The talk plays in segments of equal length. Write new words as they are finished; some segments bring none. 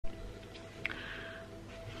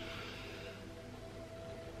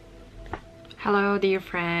Hello dear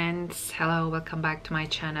friends, hello, welcome back to my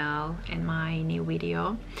channel and my new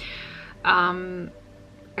video.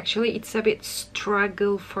 Actually it's a bit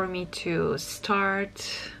struggle for me to start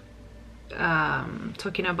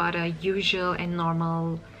talking about usual and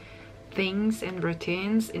normal things and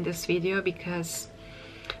routines in this video because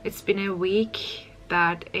it's been a week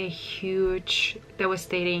that a huge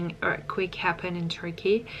devastating earthquake happened in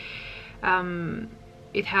Turkey.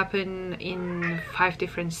 It happened in 5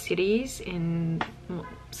 different cities, in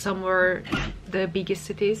some were the biggest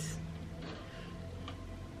cities.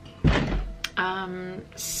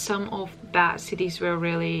 Some of that cities were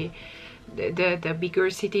really the bigger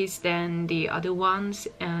cities than the other ones,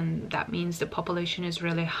 and that means the population is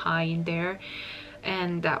really high in there,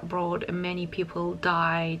 and that brought many people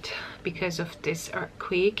died because of this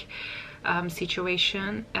earthquake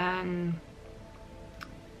situation. And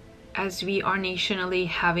as we are nationally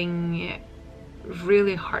having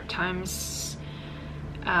really hard times,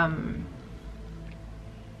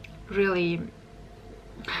 really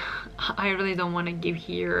I really don't want to give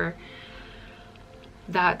here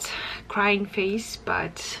that crying face,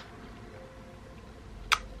 but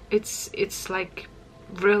it's like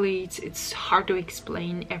really it's hard to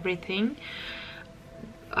explain everything.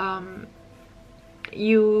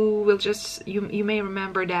 You will just you may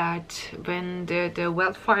remember that when the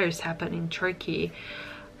wildfires happened in Turkey,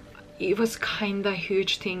 it was kind of a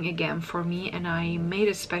huge thing again for me, and I made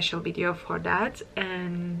a special video for that.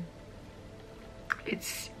 And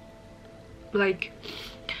it's like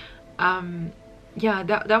yeah,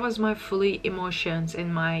 that was my fully emotions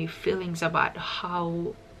and my feelings about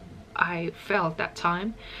how I felt that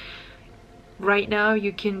time. Right now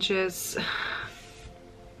you can just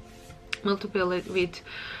multiply it with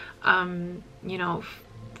you know,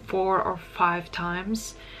 4 or 5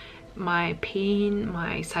 times my pain,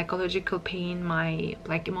 my psychological pain, my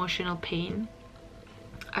like emotional pain.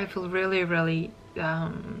 I feel really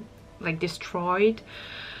like destroyed.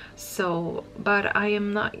 So but I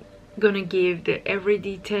am not gonna give the every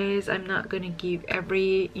details, I'm not gonna give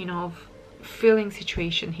every, you know, feeling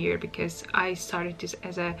situation here, because I started this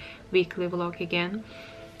as a weekly vlog again,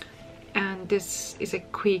 and this is a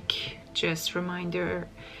quick just reminder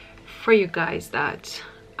for you guys that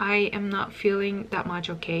I am not feeling that much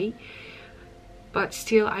okay, but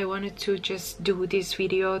still I wanted to just do this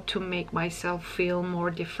video to make myself feel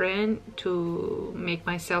more different, to make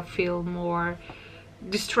myself feel more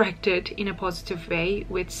distracted in a positive way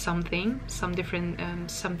with something, some different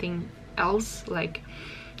something else, like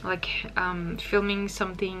filming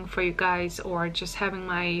something for you guys, or just having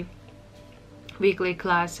my weekly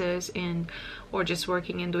classes and or just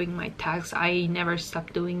working and doing my tasks. I never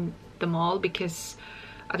stop doing them all, because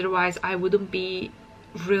otherwise I wouldn't be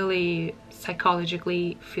really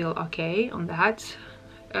psychologically feel okay on that.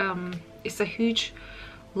 It's a huge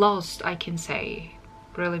loss, I can say.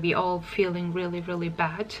 Really, we all feeling really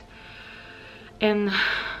bad. And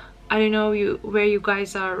I don't know where you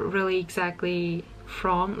guys are really exactly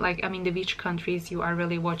from, like I mean the which countries you are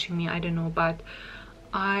really watching me, I don't know, but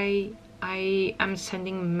I am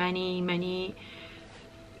sending many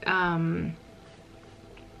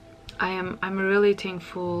I'm really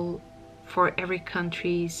thankful for every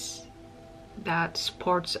countries that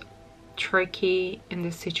supports Turkey in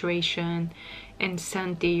this situation and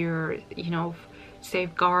send their, you know,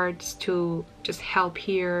 safeguards to just help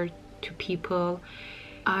here to people.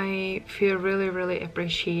 I feel really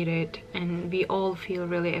appreciated, and we all feel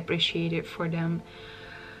really appreciated for them.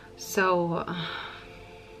 So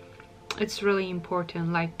it's really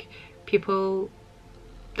important, like people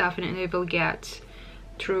definitely will get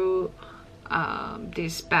through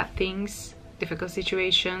these bad things, difficult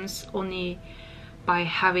situations, only by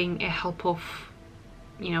having a help of,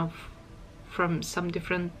 you know, from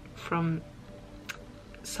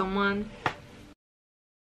someone,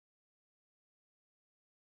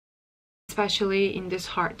 especially in these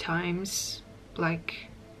hard times, like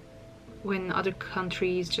when other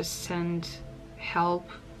countries just send help,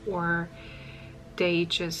 or they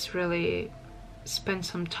just really spend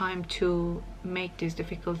some time to make these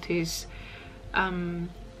difficulties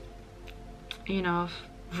you know,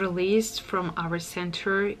 released from our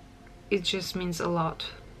center. It just means a lot,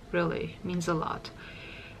 really means a lot.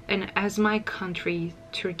 And as my country,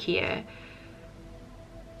 Turkey,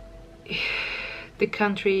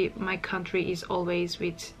 my country is always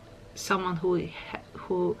with someone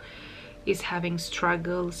who is having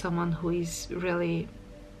struggle, someone who is really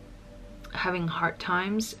having hard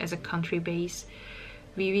times as a country base.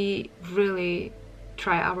 We really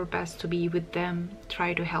try our best to be with them,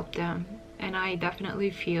 try to help them, and I definitely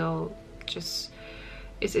feel just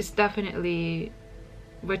it's definitely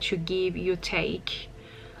what you give, you take.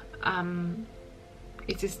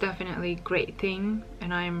 It is definitely a great thing,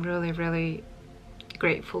 and I am really, really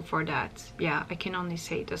grateful for that. Yeah, I can only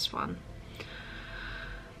say this one.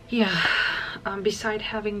 Yeah, beside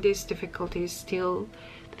having these difficulties, still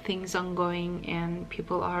things ongoing, and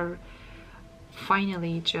people are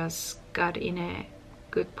finally just got in a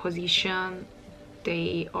good position.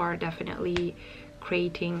 They are definitely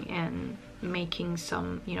creating and making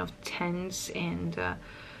some, you know, tents and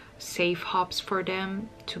safe hubs for them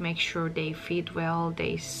to make sure they feed well,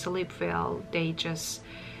 they sleep well, they just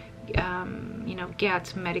you know,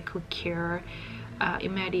 get medical care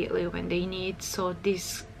immediately when they need. So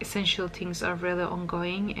these essential things are really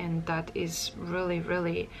ongoing, and that is really,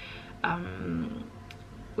 really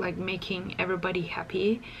like making everybody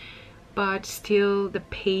happy. But still the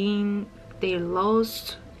pain they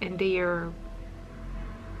lost, and their,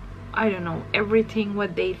 I don't know, everything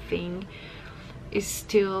what they think is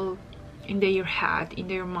still in their head, in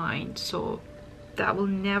their mind. So that will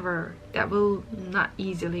not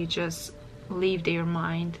easily just leave their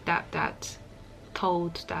mind, that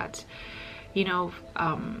thought, that, you know,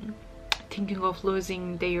 thinking of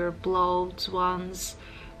losing their loved ones,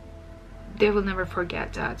 they will never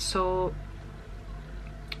forget that. So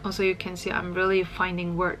also you can see I'm really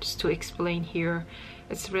finding words to explain here.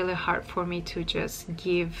 It's really hard for me to just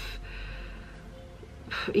give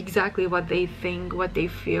exactly what they think, what they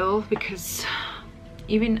feel, because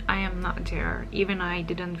even I am not there, even I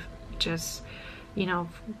didn't just, you know,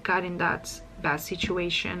 got in that bad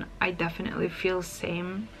situation, I definitely feel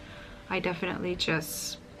same. I definitely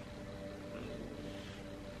just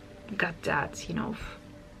got that, you know,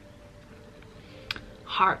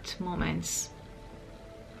 hard moments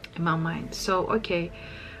in my mind. So okay,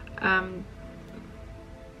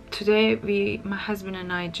 today my husband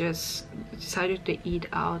and I just decided to eat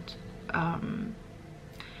out.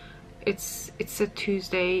 It's a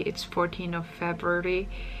Tuesday, it's 14th of February,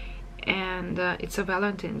 and it's a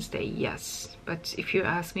Valentine's Day, yes. But if you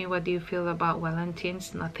ask me what do you feel about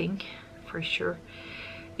Valentine's, nothing, for sure.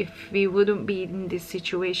 If we wouldn't be in this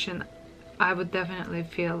situation, I would definitely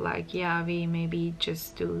feel like, yeah, we maybe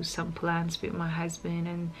just do some plans with my husband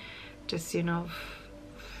and just, you know,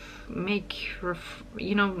 make,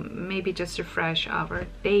 you know, maybe just refresh our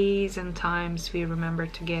days and times we remember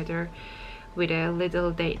together with a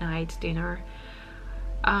little date night dinner.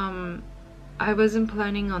 I wasn't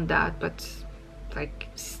planning on that, but like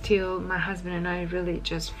still my husband and I really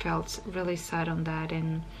just felt really sad on that,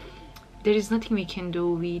 and there is nothing we can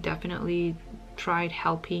do. We definitely tried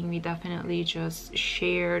helping, we definitely just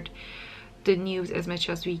shared the news as much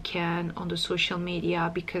as we can on the social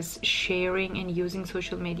media, because sharing and using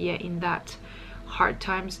social media in that hard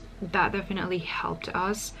times, that definitely helped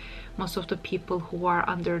us. Most of the people who are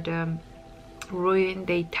under the ruin,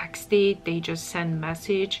 they texted, they just send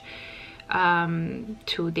message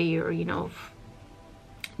to their, you know,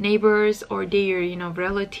 neighbors or their, you know,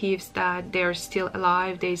 relatives that they're still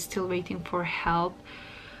alive, they're still waiting for help.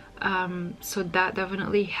 So that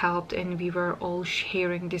definitely helped, and we were all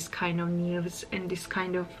sharing this kind of news and this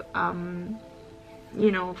kind of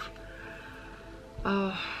you know,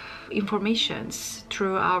 informations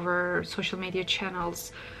through our social media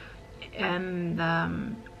channels. And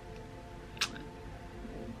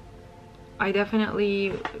I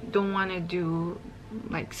definitely don't want to do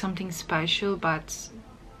like something special, but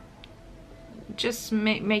just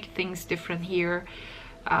make things different here.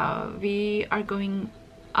 We are going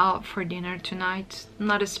out for dinner tonight,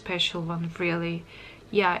 not a special one really.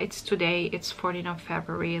 Yeah, it's today, it's 14th of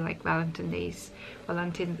February, like Valentine's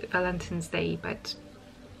Day, but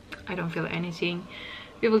I don't feel anything.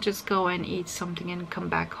 We will just go and eat something and come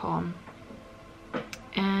back home.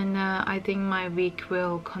 And I think my week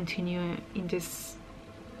will continue in this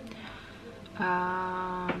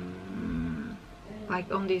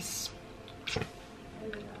like on this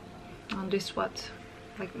what,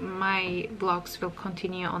 like my vlogs will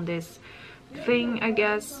continue on this thing, I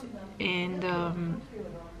guess. And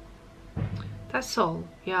that's all.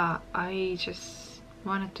 Yeah, I just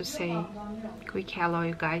wanted to say quick hello,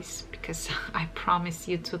 you guys, because I promised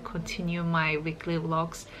you to continue my weekly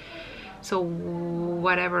vlogs. So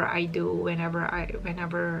whatever I do,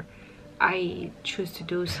 whenever I choose to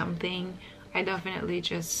do something, I definitely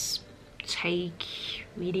just take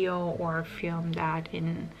video or film that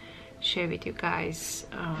and share with you guys.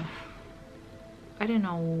 I don't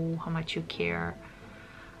know how much you care,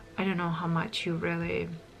 I don't know how much you really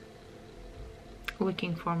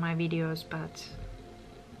looking for my videos, but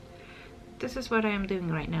this is what I am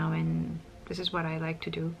doing right now, and this is what I like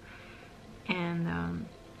to do. And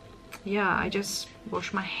yeah, I just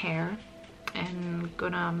washed my hair. and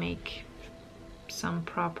gonna make some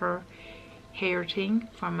proper hair thing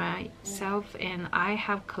for myself. And I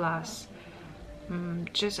have class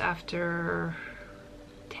just after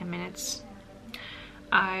 10 minutes.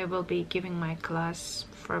 I will be giving my class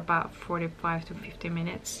for about 45 to 50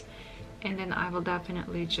 minutes, and then I will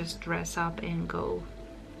definitely just dress up and go.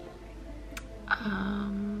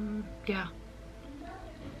 Yeah,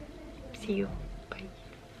 see you. Bye.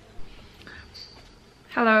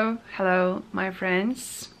 Hello my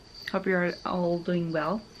friends, hope you're all doing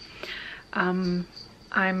well. I'm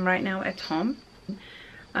right now at home,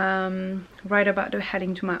 right about to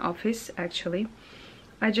heading to my office. Actually,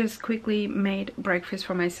 I just quickly made breakfast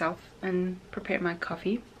for myself and prepared my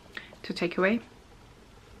coffee to take away.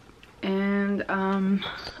 And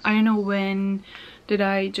I don't know when did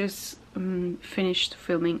I just finished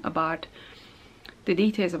filming about the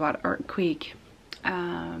details about earthquake,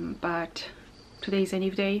 but today's a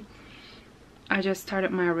new day. I just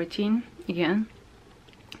started my routine again.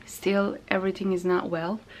 Still everything is not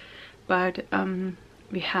well, but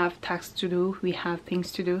we have tasks to do, we have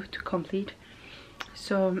things to do to complete.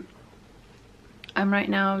 So I'm right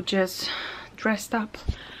now just dressed up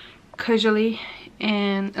casually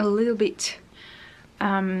and a little bit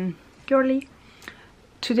girly.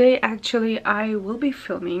 Today actually I will be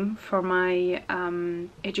filming for my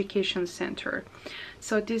education center.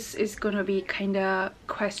 So this is gonna be kind of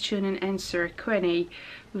question and answer Q&A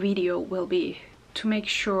video, will be to make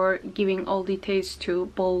sure giving all details to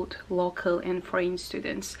both local and foreign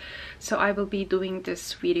students. So I will be doing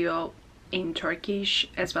this video in Turkish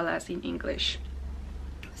as well as in English.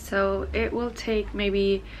 So it will take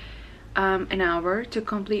maybe an hour to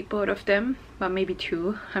complete both of them, but maybe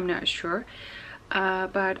 2, I'm not sure.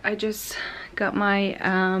 But I just got my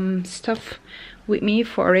stuff with me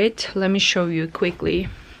for it. Let me show you quickly.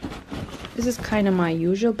 This is kind of my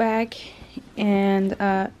usual bag, and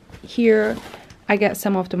here I got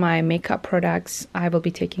some of my makeup products I will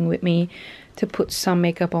be taking with me to put some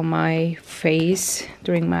makeup on my face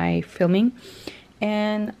during my filming.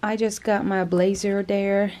 And I just got my blazer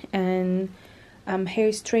there, and hair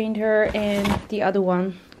straightener, and the other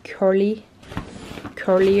one curlier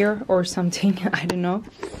or something. I don't know.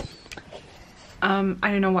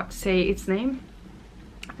 I don't know what to say its name.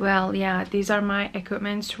 Well, yeah, these are my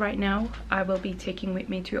equipments right now I will be taking with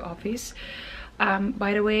me to office.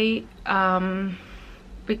 By the way,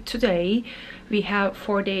 with today we have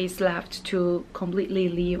 4 days left to completely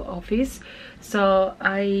leave office, so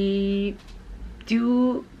I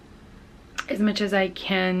do as much as I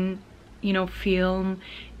can, you know, film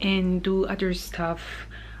and do other stuff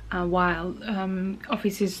while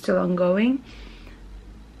office is still ongoing.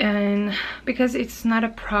 And because it's not a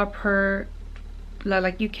proper,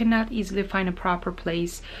 like you cannot easily find a proper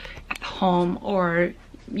place at home, or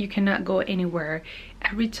you cannot go anywhere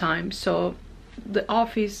every time. So the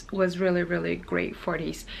office was really great for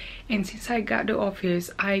this. And since I got the office,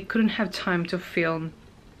 I couldn't have time to film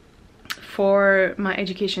for my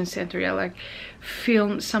education center. Yeah, like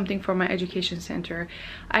film something for my education center.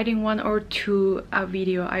 I did 1 or 2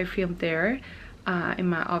 video I filmed there in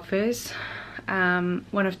my office.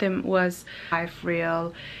 One of them was 5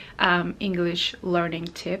 real English learning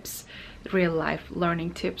tips, real life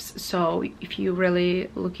learning tips. So if you're really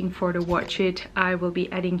looking for to watch it, I will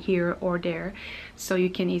be adding here or there, so you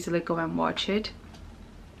can easily go and watch it.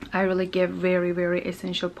 I really give very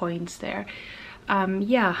essential points there.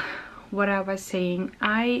 Yeah, what I was saying,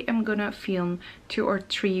 I am gonna film 2 or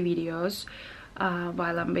 3 videos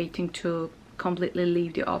while I'm waiting to completely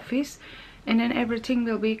leave the office, and then everything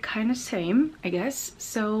will be kind of same, I guess.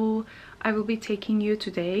 So I will be taking you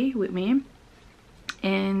today with me,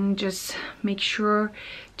 and just make sure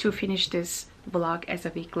to finish this vlog as a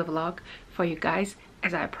weekly vlog for you guys,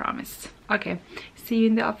 as I promised. Okay, see you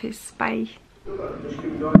in the office. Bye.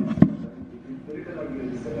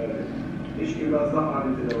 Keşke biraz daha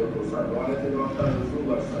alet edevat olsaydı. O alet edevatlar hızlı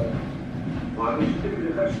ulaşsaydı. Maliyette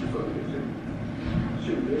bile kaç yıl sonra geçecek?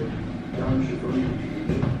 Şimdi yanlış soru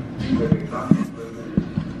gittiğinde bebekten kurtarılır.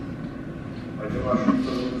 Acaba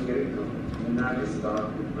kurtarılmamız gerekiyor mu? Binlercesi daha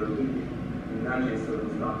kurtarılır mı? Binlerce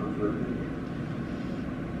insanımız daha kurtarılır mı?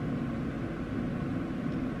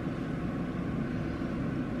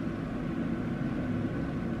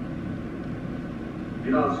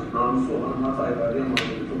 Birazcık namusu olan Hatay ve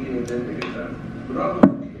Adıyaman'daki Toki'ye evlerine geçerdi. Bravo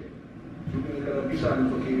Toki'ye. Bugüne kadar bir tane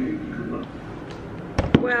Toki'ye yıkılmadı.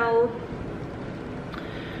 Well,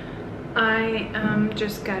 I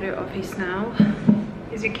just got out of office now.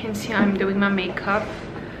 As you can see, I'm doing my makeup.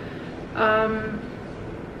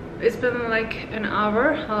 It's been like an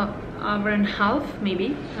hour and a half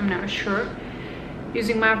maybe, I'm not sure.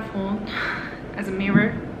 using my phone as a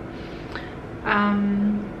mirror.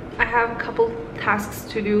 I have a couple tasks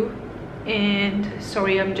to do, and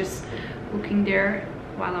sorry, I'm just looking there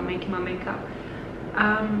while I'm making my makeup.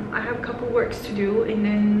 I have a couple works to do, and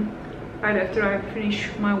then right after I finish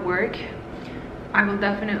my work, I will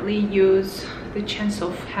definitely use the chance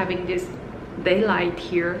of having this daylight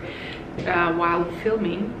here while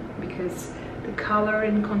filming, because the color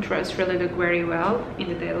and contrast really look very well in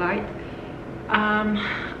the daylight.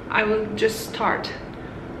 I will just start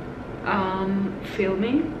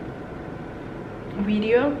filming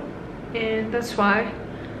video, and that's why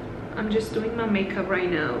I'm just doing my makeup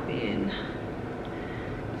right now, and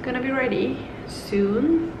gonna be ready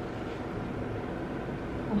soon.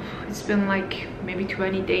 Oh, it's been like maybe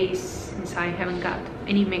 20 days since I haven't got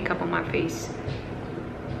any makeup on my face,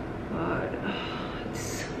 but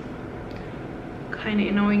it's kind of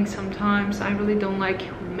annoying sometimes. I really don't like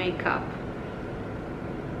makeup,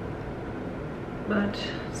 but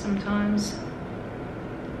sometimes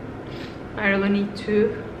I really need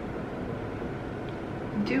to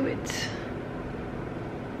do it.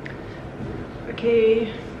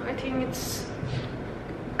 Okay, I think it's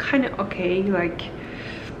kind of okay, like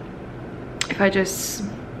if I just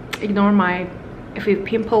ignore my a few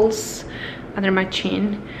pimples under my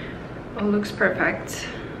chin, it looks perfect.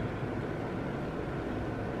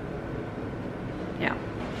 Yeah.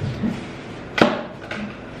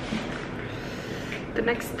 The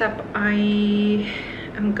next step, I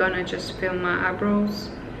am gonna just fill my eyebrows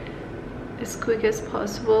as quick as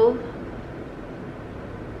possible.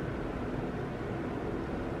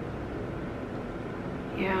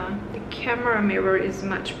 Yeah, the camera mirror is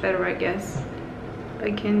much better, I guess.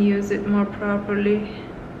 I can use it more properly.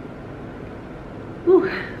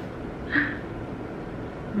 Ooh.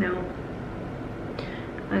 No,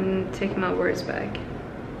 I'm taking my words back.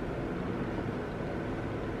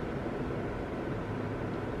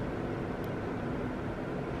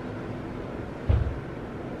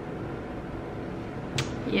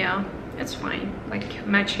 Yeah, it's fine, like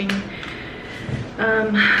matching.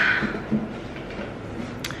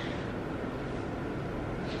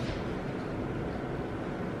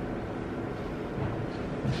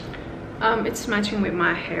 It's matching with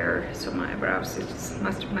my hair, so my eyebrows is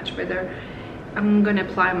much better. I'm gonna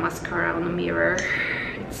apply mascara on the mirror.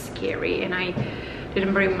 It's scary, and I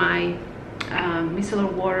didn't bring my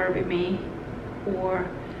micellar water with me, or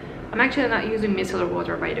I'm actually not using micellar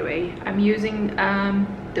water, by the way. I'm using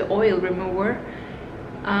the oil remover.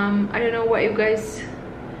 I don't know what you guys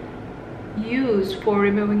use for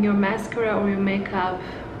removing your mascara or your makeup.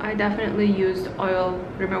 I definitely used oil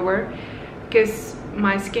remover because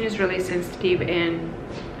my skin is really sensitive, and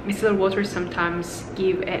micellar water sometimes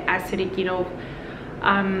give an acidic, you know,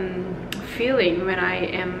 feeling when I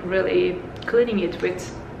am really cleaning it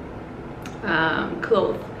with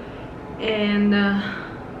cloth, and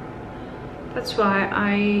that's why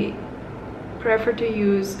I prefer to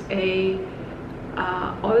use a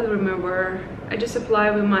oil remover. I just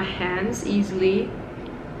apply with my hands easily,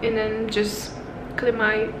 and then just clean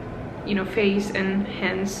my, you know, face and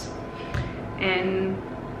hands, and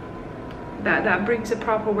that brings a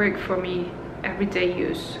proper work for me, everyday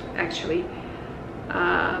use actually.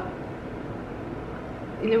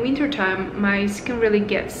 In the winter time, my skin really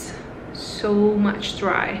gets so much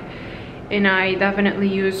dry, and I definitely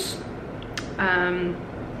use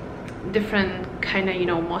different kind of, you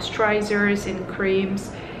know, moisturizers and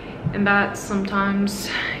creams, and that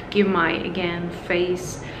sometimes give my, again,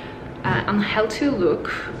 face unhealthy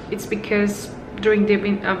look. It's because during the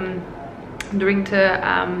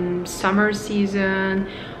summer season,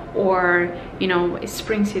 or, you know,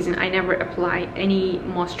 spring season, I never apply any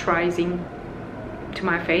moisturizing to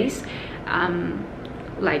my face.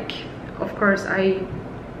 Like, of course, I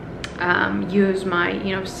use my,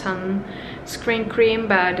 you know, sunscreen cream,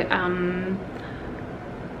 but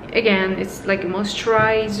again, it's like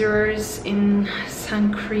moisturizers in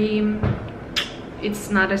sun cream. It's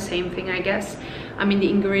not the same thing, I guess. I mean, the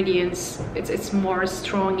ingredients, it's more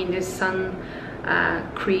strong in the sun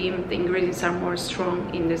cream. The ingredients are more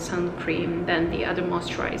strong in the sun cream than the other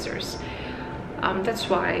moisturizers. That's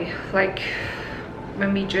why, like,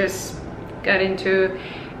 when we just got into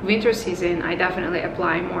winter season, I definitely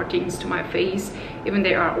apply more things to my face, even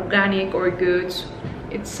they are organic or good.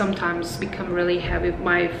 It sometimes become really heavy with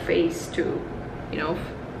my face to, you know,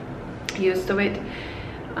 used to it.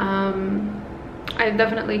 I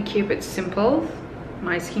definitely keep it simple,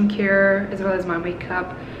 my skincare as well as my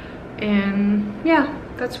makeup, and yeah,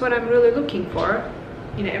 that's what I'm really looking for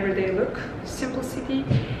in an everyday look: simplicity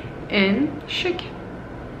and chic.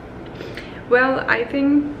 Well, I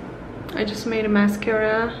think I just made a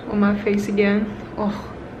mascara on my face again.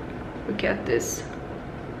 Oh, look at this.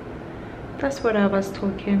 That's what I was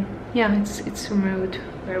talking. Yeah, it's removed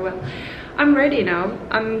very well. I'm ready now.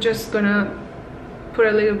 I'm just gonna put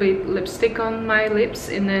a little bit lipstick on my lips,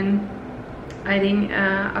 and then I think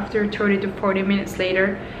after 30 to 40 minutes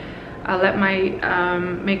later, I'll let my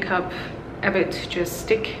makeup a bit just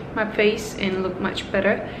stick my face and look much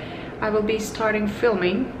better. I will be starting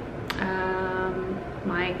filming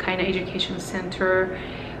my kind of education center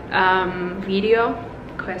video,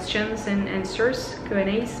 questions and answers,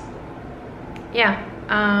 Q&As. Yeah,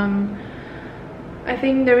 I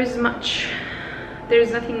think there's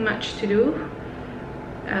nothing much to do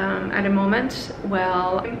at the moment.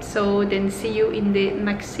 Well, so then see you in the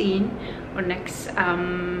next scene or next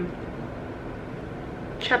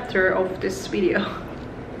chapter of this video.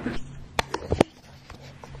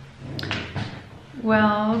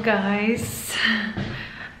 Well guys,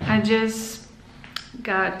 I just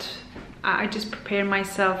prepared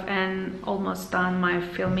myself and almost done my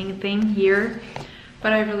filming thing here,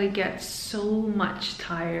 but I really get so much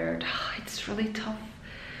tired. It's really tough.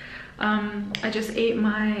 I just ate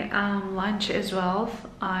my lunch as well.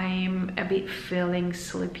 I'm a bit feeling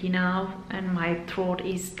sleepy now, and my throat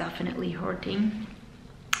is definitely hurting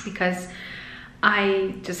because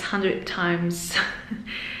I just 100 times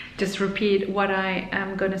just repeat what I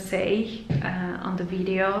am gonna say on the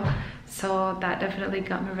video, so that definitely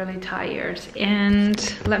got me really tired. And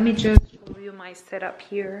let me just show you my setup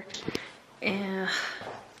here.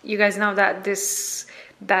 You guys know that this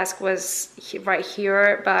desk was right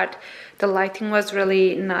here, but the lighting was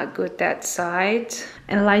really not good that side,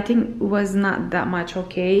 and lighting was not that much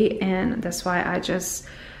okay, and that's why I just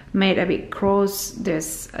made a bit close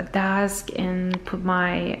this desk and put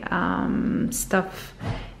my stuff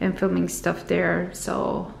and filming stuff there.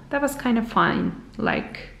 So that was kind of fun,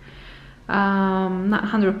 like not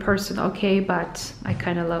 100% okay, but I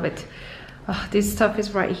kind of love it. This stuff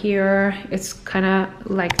is right here. It's kind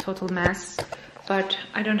of like total mess, but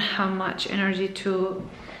I don't have much energy to,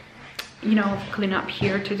 you know, clean up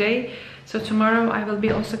here today. So tomorrow I will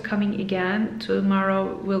be also coming again.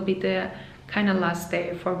 Tomorrow will be the kind of last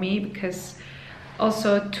day for me, because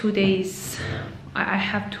also 2 days, I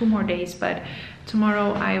have 2 more days, but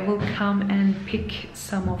tomorrow I will come and pick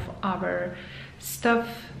some of our stuff,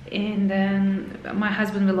 and then my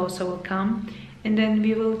husband will also come, and then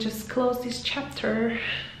we will just close this chapter.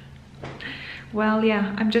 Well,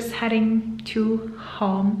 yeah, I'm just heading to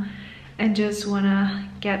home and just wanna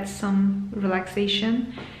get some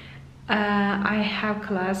relaxation. I have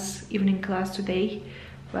class, evening class today.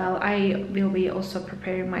 Well, I will be also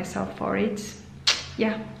preparing myself for it.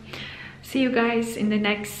 Yeah, see you guys in the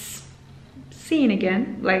next scene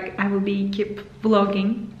again. Like, I will be keep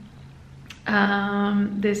vlogging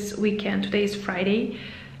this weekend. Today is Friday.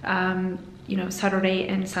 You know, Saturday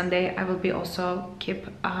and Sunday I will be also keep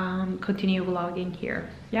continue vlogging here.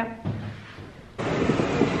 Yeah.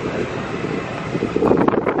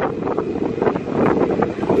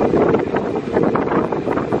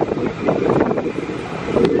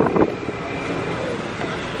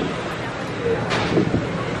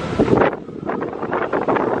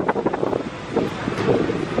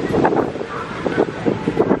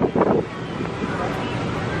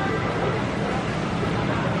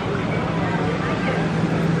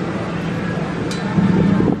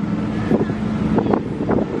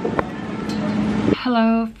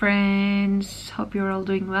 Hello friends, hope you're all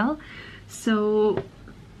doing well. So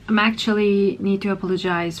I'm actually need to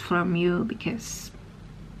apologize from you because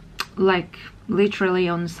like literally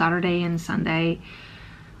on Saturday and Sunday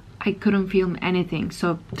I couldn't film anything.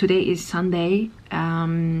 So today is Sunday.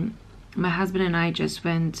 My husband and I just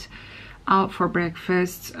went out for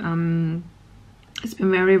breakfast. It's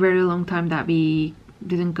been very long time that we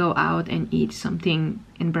didn't go out and eat something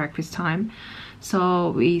in breakfast time. So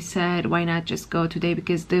we said, why not just go today,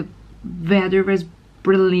 because the weather was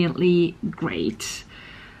brilliantly great.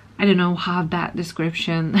 I don't know how that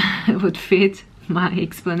description would fit my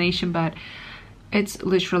explanation, but it's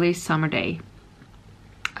literally summer day.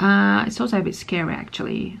 It's also a bit scary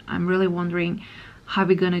actually. I'm really wondering how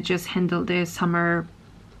we're gonna just handle the summer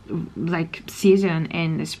like season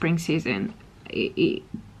and the spring season. It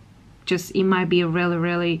might be a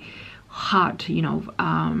really hot, you know,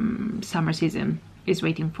 summer season is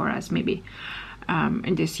waiting for us maybe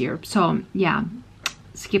in this year. So yeah,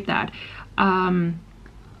 skip that.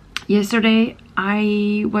 Yesterday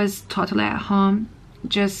I was totally at home,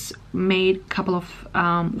 just made a couple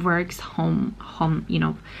of works home, you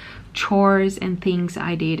know, chores and things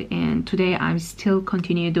I did, and today I'm still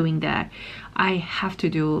continue doing that. I have to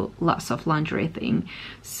do lots of laundry thing,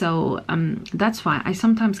 so that's why I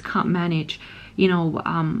sometimes can't manage, you know,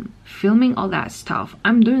 filming all that stuff.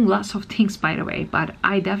 I'm doing lots of things, by the way, but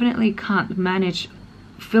I definitely can't manage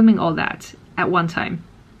filming all that at one time.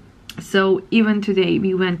 So even today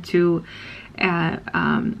we went to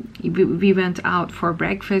we went out for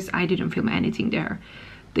breakfast. I didn't film anything there.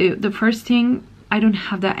 The first thing, I don't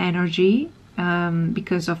have that energy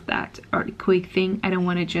because of that earthquake thing. I don't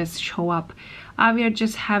want to just show up. We are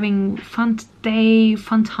just having fun day,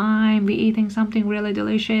 fun time. We're eating something really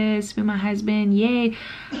delicious with my husband. Yay!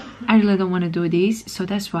 I really don't want to do this, so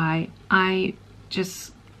that's why I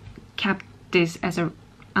just kept this as a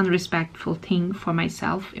unrespectful thing for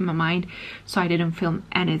myself in my mind, so I didn't film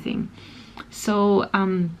anything. So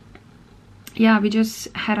yeah, we just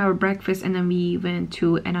had our breakfast and then we went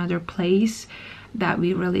to another place that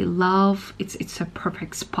we really love. It's a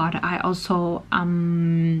perfect spot. I also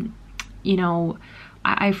you know,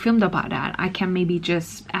 I filmed about that. I can maybe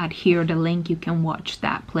just add here the link. You can watch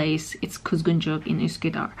that place. It's Kuzguncuk in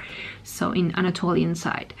Üsküdar, so in Anatolian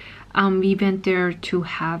side. We went there to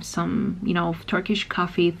have some, you know, Turkish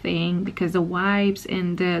coffee thing, because the vibes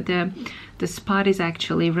and the spot is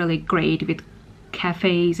actually really great with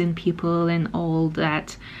cafes and people and all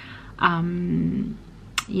that,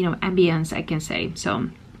 you know, ambience, I can say. So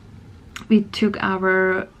we took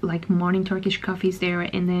our like morning Turkish coffees there,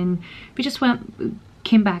 and then we just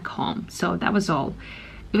came back home. So that was all.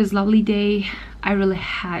 It was a lovely day. I really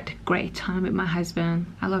had great time with my husband.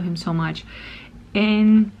 I love him so much.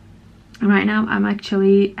 And right now I'm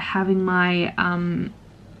actually having my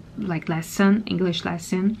like lesson, English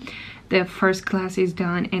lesson. The first class is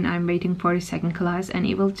done and I'm waiting for the second class, and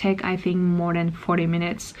it will take, I think, more than 40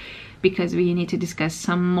 minutes because we need to discuss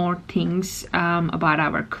some more things about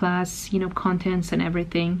our class, you know, contents and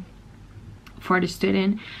everything for the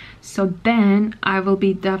student. So then I will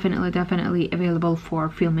be definitely available for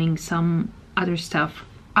filming some other stuff.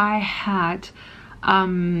 I had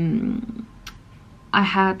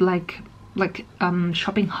like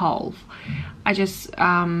shopping haul. I just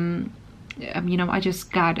you know, I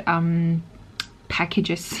just got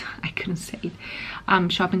packages. I couldn't say it.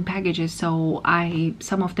 Shopping packages. So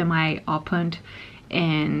some of them I opened,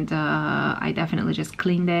 and I definitely just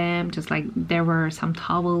cleaned them. Just like there were some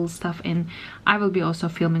towel stuff, and I will be also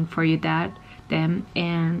filming for you them.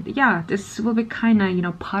 And yeah, this will be kind of, you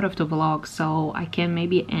know, part of the vlog, so I can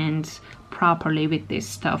maybe end properly with this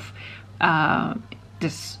stuff,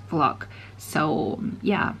 this vlog. So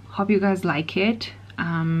yeah, hope you guys like it.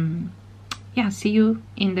 Yeah, see you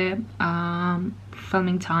in the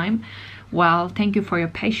filming time. Well, thank you for your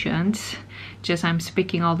patience. Just I'm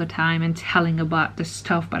speaking all the time and telling about the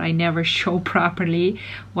stuff, but I never show properly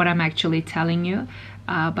what I'm actually telling you.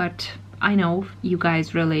 But I know you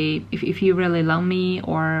guys really, if you really love me,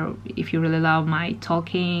 or if you really love my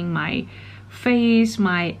talking, my face,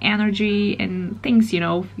 my energy and things, you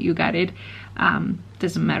know, you got it.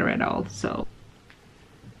 Doesn't matter at all. So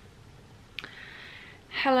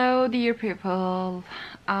hello dear people.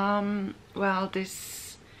 Well,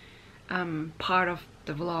 this part of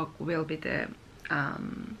the vlog will be the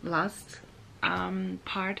last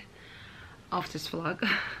part of this vlog.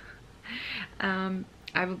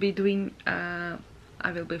 I will be doing I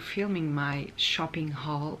will be filming my shopping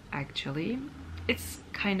haul. Actually, it's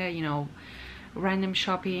kind of, you know, random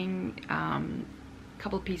shopping.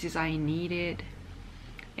 Couple pieces I needed,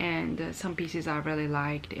 and some pieces I really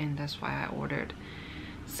liked, and that's why I ordered.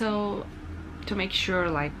 So to make sure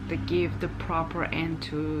like to give the proper end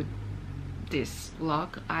to this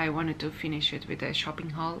vlog, I wanted to finish it with a shopping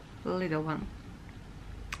haul, a little one.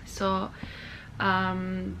 So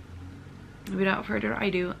without further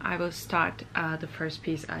ado, I will start the first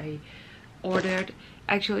piece I ordered.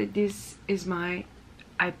 Actually, this is my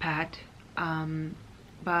iPad,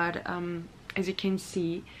 but as you can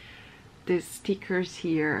see, the stickers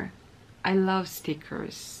here, I love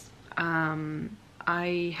stickers.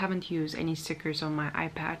 I haven't used any stickers on my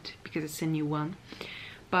iPad because it's a new one,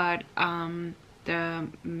 but the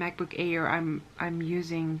MacBook Air I've been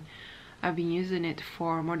using it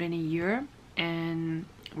for more than a year, and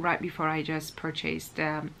right before I just purchased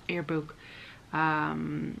the AirBook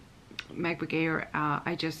MacBook Air,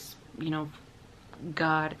 I just, you know,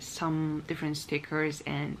 got some different stickers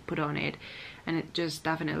and put on it, and it just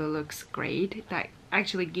definitely looks great. That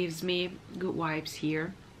actually gives me good vibes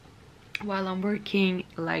here while I'm working.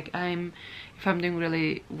 Like if I'm doing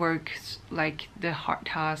really work, like the hard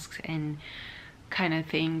tasks and kind of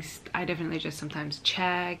things I definitely just sometimes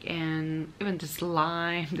check. And even the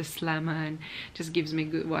slime, this lemon just gives me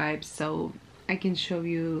good vibes. So I can show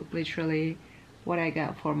you literally what I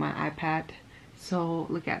got for my iPad. So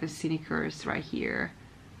look at the sneakers right here.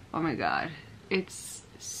 Oh my god, it's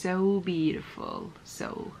so beautiful.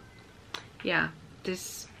 So yeah,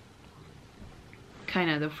 this kind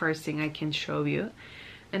of the first thing I can show you.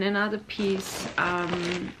 And another piece,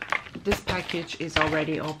 this package is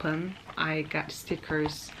already open. I got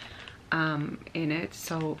stickers in it.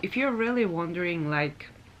 So if you're really wondering like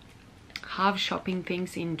how shopping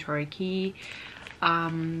things in Turkey,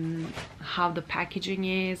 how the packaging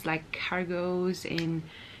is, like cargos and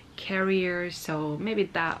carriers, so maybe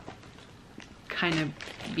that kind of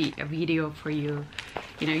be a video for you.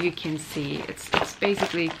 You know, you can see it's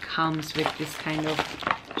basically comes with this kind of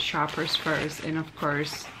shoppers first, and of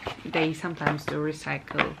course they sometimes do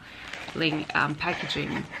recycling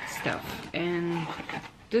packaging stuff. And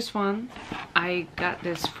this one, I got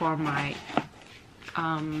this for my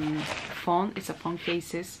phone. It's a phone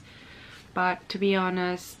cases, but to be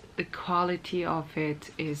honest, the quality of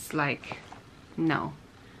it is like, no,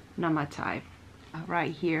 not my type.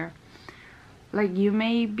 Right here, like you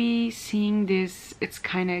may be seeing this, it's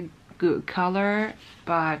kind of good color,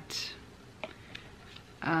 but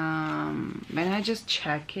when I just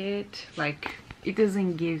check it, like it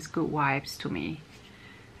doesn't give good vibes to me.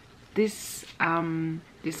 This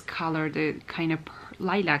this color, the kind of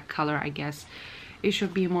lilac color, I guess it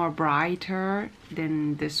should be more brighter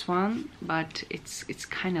than this one, but it's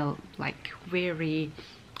kind of like very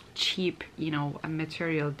cheap, you know, a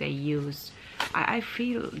material they use. I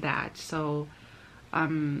feel that. So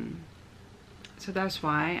so that's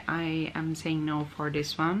why I am saying no for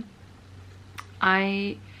this one.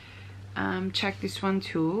 I checked this one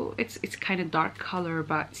too. It's kind of dark color,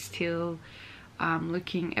 but still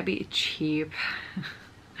looking a bit cheap.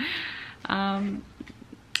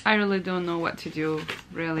 I really don't know what to do,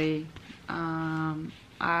 really.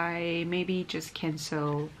 I maybe just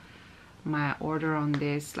cancel my order on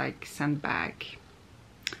this, like send back.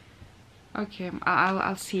 Okay,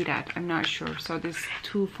 I'll see that. I'm not sure. So there's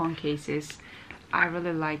two phone cases. I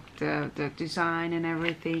really like the design and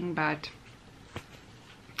everything, but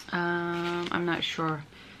I'm not sure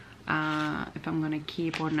if I'm gonna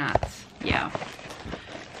keep or not. Yeah.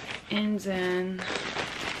 And then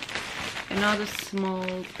another small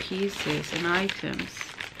pieces and items.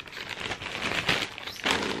 So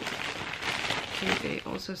okay, they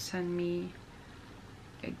also send me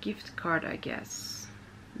a gift card, I guess.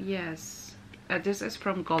 Yes, this is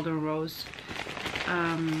from Golden Rose.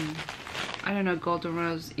 I don't know, Golden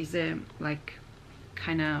Rose is a like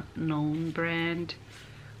kind of known brand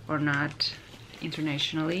or not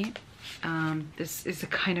internationally. This is a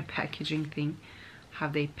kind of packaging thing, how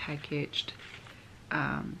they packaged.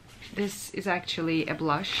 This is actually a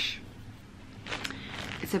blush.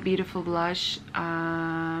 It's a beautiful blush.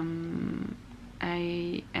 I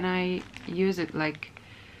use it like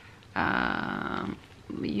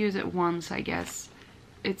use it once, I guess.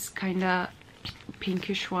 It's kind of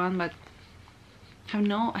pinkish one, but have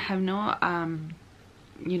no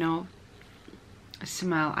you know,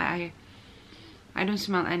 smell. I don't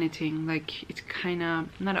smell anything. Like it's kind of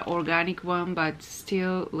not an organic one, but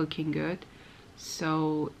still looking good.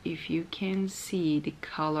 So if you can see the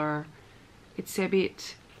color, it's a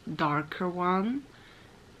bit darker one,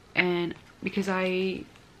 and because I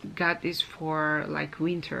got this for like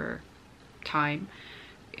winter time,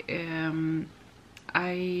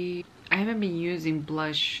 I haven't been using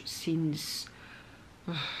blush since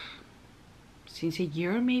a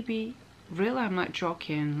year maybe. Really, I'm not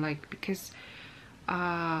joking. Like, because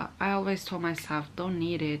I always told myself don't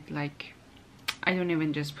need it. Like I don't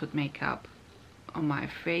even just put makeup on my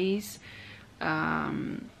face,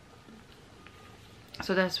 so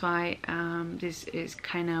that's why this is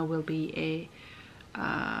kind of will be a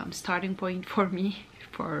starting point for me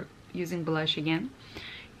for using blush again.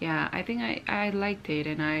 Yeah, I think I liked it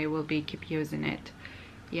and I will be keep using it.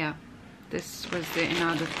 Yeah, this was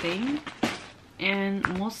another thing, and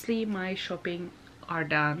mostly my shopping are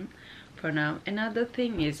done for now. Another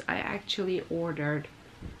thing is I actually ordered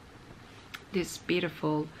this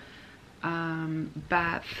beautiful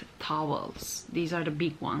bath towels. These are the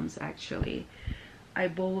big ones actually. I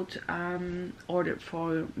bought ordered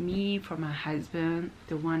for me, for my husband.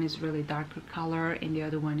 The one is really darker color and the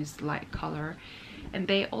other one is light color, and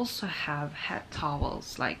they also have head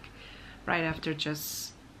towels, like right after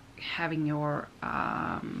just having your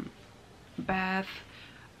bath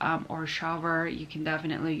or shower. You can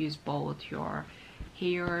definitely use both your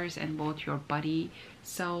hairs and both your body.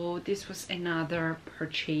 So this was another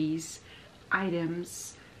purchase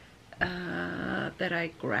items that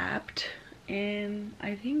I grabbed, and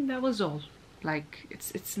I think that was all. Like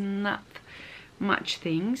it's not much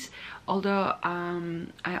things, although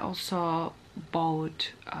I also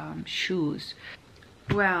bought shoes.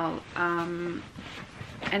 Well,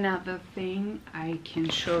 another thing I can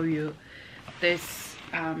show you, this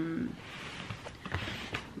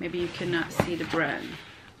maybe you cannot see the brand.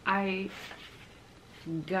 I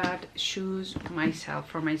got shoes for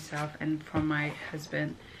myself and for my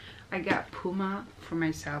husband. I got Puma for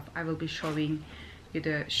myself. I will be showing you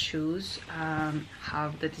the shoes,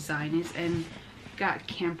 how the design is, and got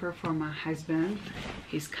Camper for my husband.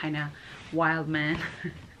 He's kind of wild man.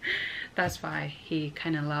 That's why he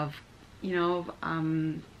kind of love, you know,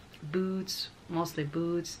 boots, mostly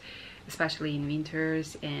boots, especially in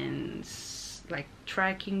winters, and like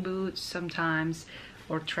trekking boots sometimes,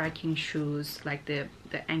 or trekking shoes, like the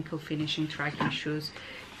ankle finishing trekking shoes.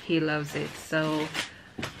 He loves it. So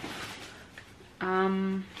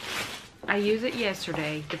I used it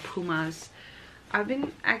yesterday, the Pumas. I've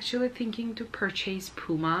been actually thinking to purchase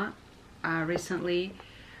Puma recently,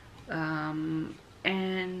 and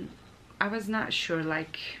I was not sure,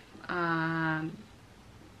 like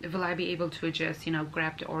will I be able to just, you know,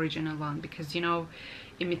 grab the original one, because, you know,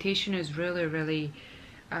 imitation is really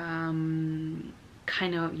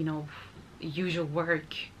kind of, you know, usual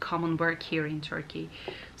work, common work here in Turkey.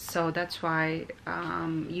 So that's why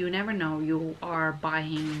you never know, you are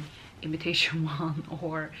buying imitation one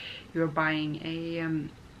or you're buying a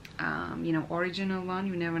you know, original one.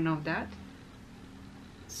 You never know that.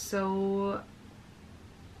 So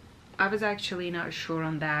I was actually not sure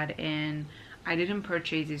on that, and I didn't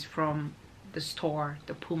purchase this from the store,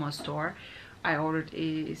 the Puma store. I ordered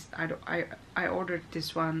I ordered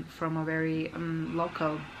this one from a very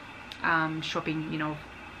local shopping, you know,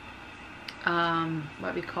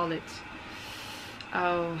 what we call it,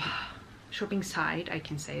 shopping site, I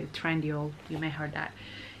can say, Trendyol. You may heard that.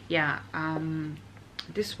 Yeah,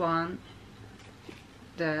 this one,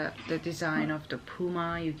 the design of the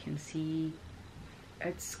Puma, you can see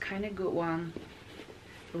it's kind of good one.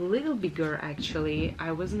 A little bigger actually.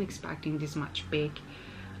 I wasn't expecting this much big.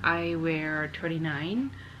 I wear 39,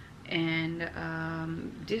 and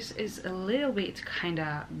this is a little bit kind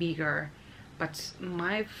of bigger, but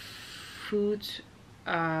my foot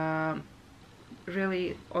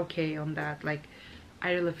really okay on that. Like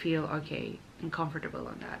I really feel okay and comfortable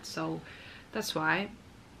on that, so that's why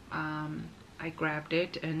I grabbed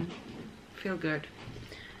it and feel good.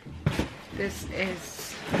 This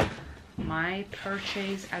is my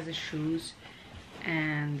purchase as a shoes,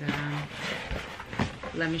 and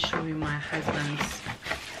let me show you my husband's.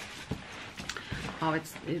 Oh,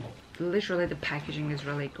 literally, the packaging is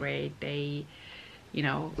really great. They, you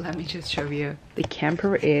know, let me just show you. The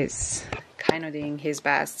Camper is kind of doing his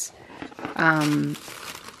best.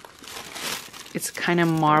 It's kind of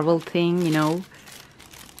Marvel thing, you know,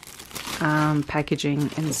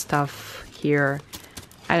 packaging and stuff here.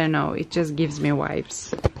 I don't know, it just gives me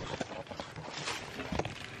vibes.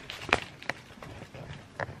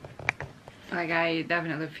 Like, I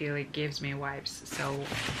definitely feel it gives me vibes. So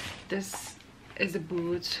this is a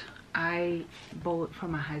boot I bought for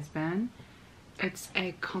my husband. It's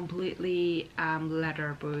a completely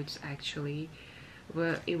leather boots actually.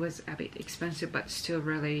 Well, it was a bit expensive, but still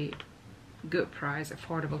really good price,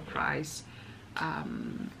 affordable price.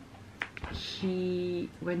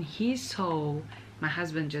 When he saw, my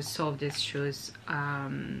husband just saw these shoes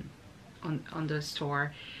on the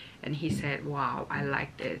store, and he said, wow, I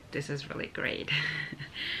liked it, this is really great.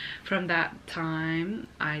 From that time,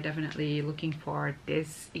 I definitely looking for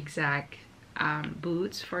this exact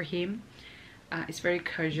boots for him. It's very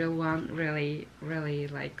casual one, really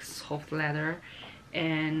like soft leather,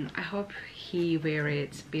 and I hope he wear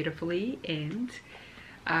it beautifully and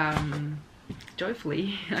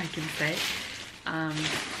joyfully, I can say.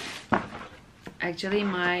 Actually,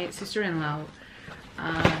 my sister-in-law,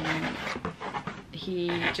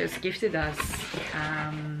 he just gifted us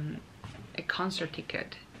a concert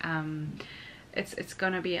ticket. It's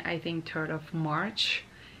gonna be, I think, 3rd of March,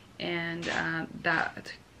 and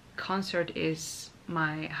that concert is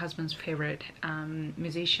my husband's favorite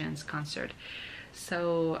musician's concert.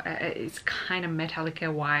 So it's kind of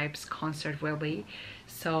Metallica vibes concert will be.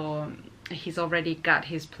 So he's already got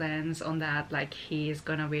his plans on that, like he is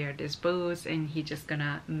gonna wear these boots and he just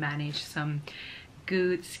gonna manage some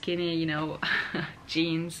good skinny, you know,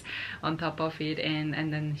 jeans on top of it, and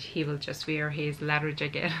then he will just wear his leather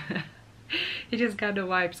jacket. He just got the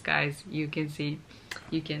vibes, guys. You can see,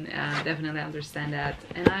 you can definitely understand that,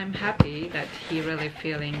 and I'm happy that he really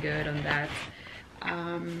feeling good on that.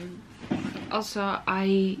 Also,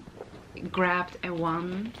 I grabbed a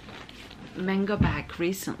one mango bag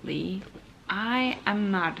recently. I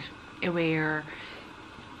am not aware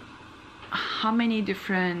how many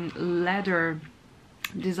different leather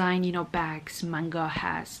design, you know, bags Mango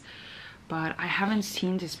has, but I haven't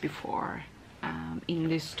seen this before in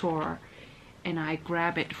this store, and I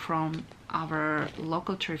grabbed it from our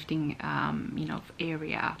local thrifting you know,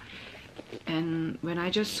 area. And when I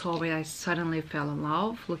just saw it, I suddenly fell in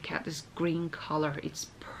love. Look at this green color, it's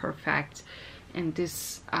perfect. And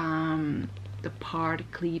this the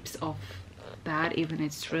part clips of that, even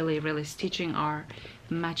it's really stitching are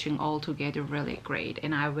matching all together really great.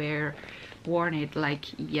 And I worn it like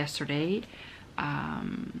yesterday.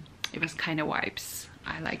 It was kind of vibes.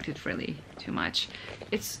 I liked it really too much.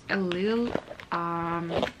 It's a little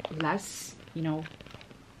less, you know,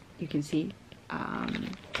 you can see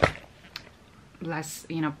less,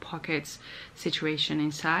 you know, pockets situation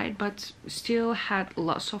inside, but still had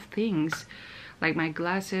lots of things like my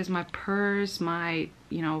glasses, my purse, my,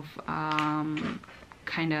 you know,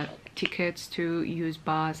 kind of tickets to use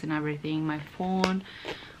bus and everything, my phone.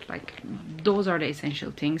 Like those are the essential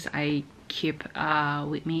things I keep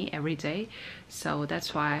with me every day, so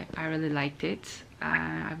that's why I really liked it.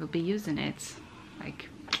 I will be using it like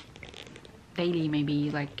daily, maybe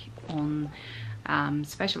like on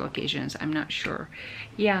special occasions, I'm not sure.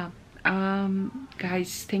 Yeah,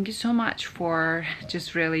 guys, thank you so much for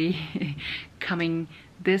just really coming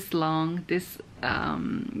this long, this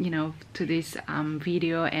you know, to this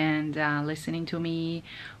video, and listening to me,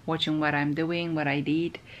 watching what I'm doing, what I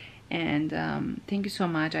did. And thank you so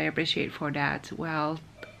much, I appreciate for that. Well,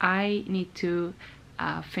 I need to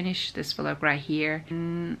finish this vlog right here,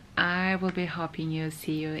 and I will be hoping you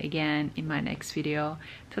see you again in my next video.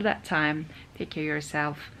 Till that time, take care of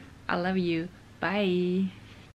yourself. I love you. Bye.